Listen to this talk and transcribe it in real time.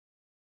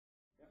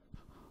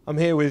I'm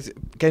here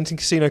with Genting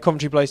Casino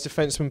Coventry Blaze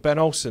defenceman Benn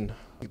Olsen.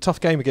 Tough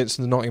game against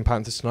the Nottingham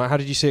Panthers tonight. How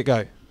did you see it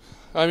go?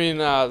 I mean,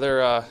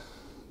 they're a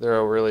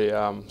really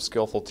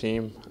skillful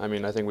team. I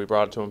mean, I think we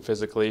brought it to them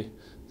physically.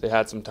 They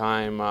had some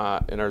time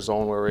in our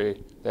zone where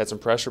they had some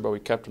pressure, but we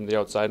kept them to the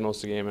outside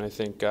most of the game. And I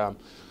think, I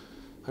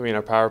mean,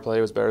 our power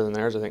play was better than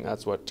theirs. I think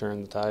that's what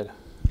turned the tide.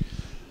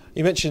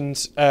 You mentioned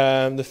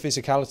the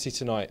physicality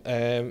tonight.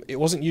 It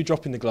wasn't you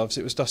dropping the gloves,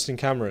 it was Dustin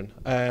Cameron.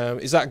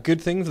 Is that a good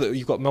thing that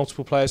you've got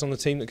multiple players on the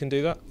team that can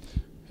do that?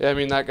 Yeah, I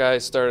mean, that guy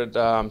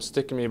started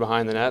sticking me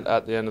behind the net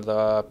at the end of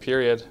the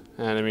period.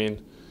 And, I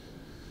mean,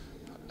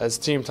 as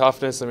team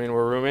toughness, I mean,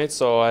 we're roommates,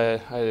 so I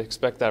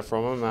expect that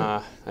from him.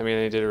 I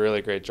mean, he did a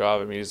really great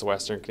job. I mean, he's a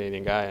Western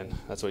Canadian guy, and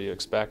that's what you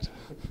expect.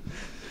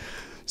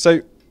 So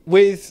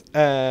with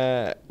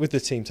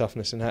the team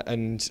toughness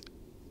and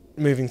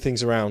moving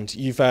things around,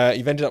 you've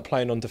ended up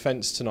playing on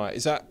defence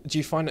tonight. Do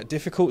you find it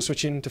difficult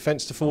switching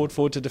defence to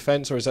forward to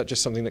defence, or is that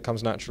just something that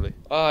comes naturally?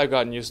 I've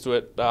gotten used to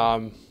it.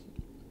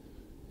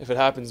 If it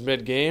happens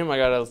mid-game, I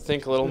got to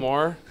think a little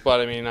more.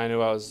 But, I mean, I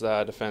knew I was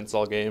defence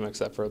all game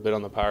except for a bit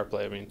on the power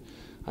play. I mean,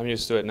 I'm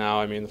used to it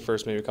now. I mean, the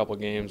first maybe couple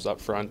games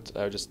up front,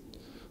 I was just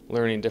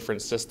learning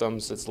different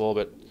systems. It's a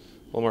little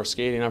more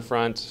skating up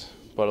front,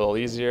 but a little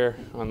easier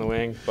on the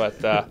wing.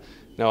 But,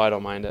 no, I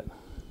don't mind it.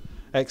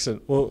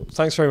 Excellent. Well,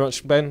 thanks very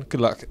much, Ben. Good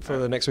luck for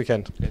the next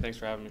weekend. Okay, thanks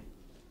for having me.